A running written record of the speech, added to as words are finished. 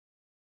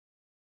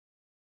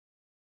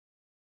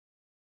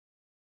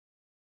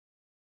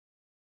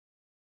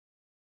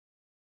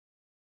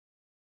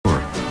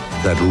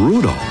that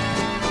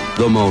Rudolph,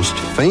 the most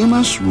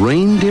famous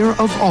reindeer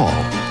of all,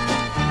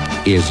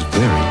 is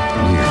very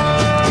near.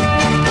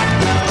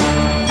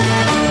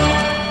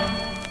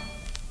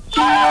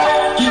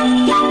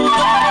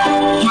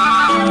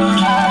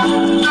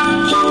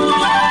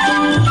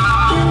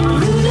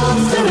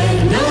 Rudolph the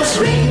red-nosed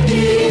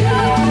reindeer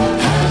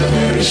had a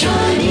very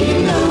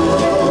shiny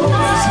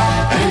nose,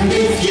 and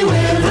if you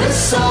ever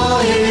saw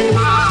it,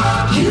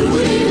 you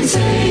would even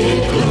say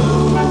it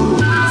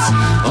glows.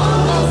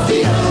 All of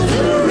the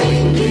other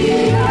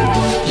reindeer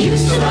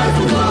used to laugh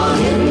and call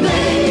him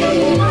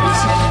names.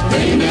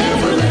 They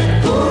never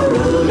let poor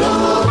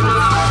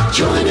Rudolph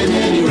join in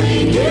any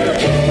reindeer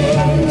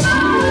games.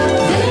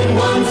 Then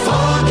one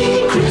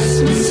foggy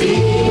Christmas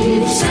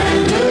Eve,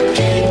 Santa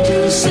came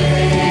to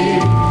say,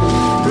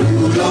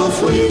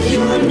 Rudolph, with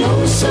your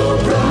nose so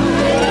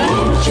bright,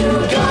 won't you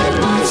guide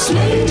my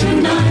sleigh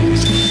tonight?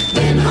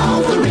 Then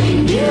all the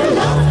reindeer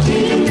loved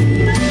him,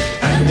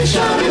 and they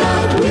shouted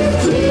out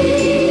with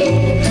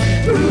glee,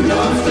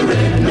 Rudolph the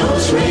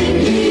red-nosed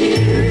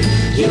reindeer,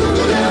 you'll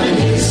go down in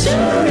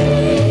history.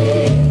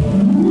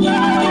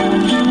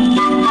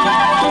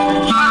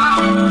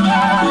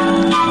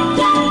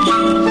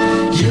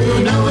 You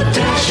know a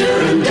Dasher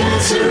and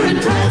Dancer and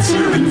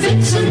Prancer and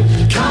Vixen,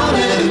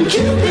 Comet and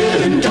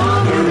Cupid and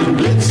Donner and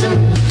Blitzen.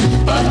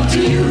 But do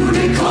you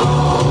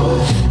recall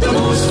the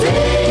most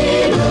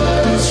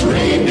famous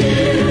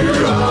reindeer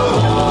of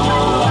all?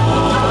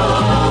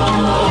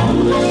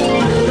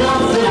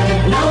 Rudolph the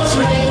red-nosed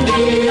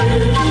reindeer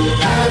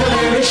had a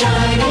very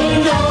shiny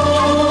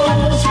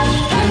nose,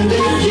 and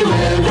if you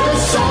ever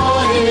saw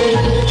it,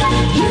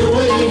 you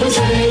would even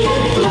say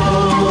it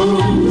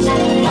glows.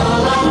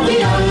 All of the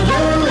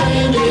other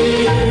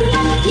reindeer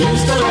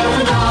used to laugh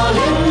and call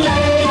him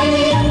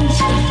names.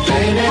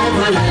 They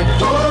never let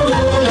poor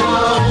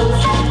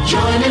Rudolph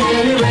join in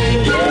any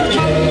reindeer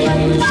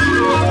games.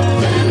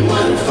 Then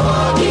one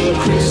foggy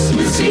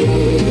Christmas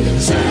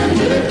Eve,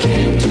 Santa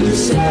came to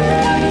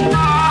say,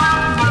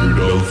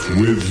 Rudolph,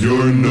 with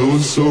your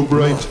nose so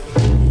bright,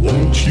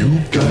 won't you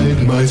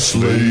guide my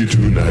sleigh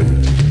tonight?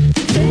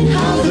 Then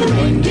how the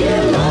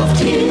reindeer loved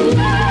him,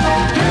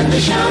 and they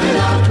shouted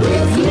out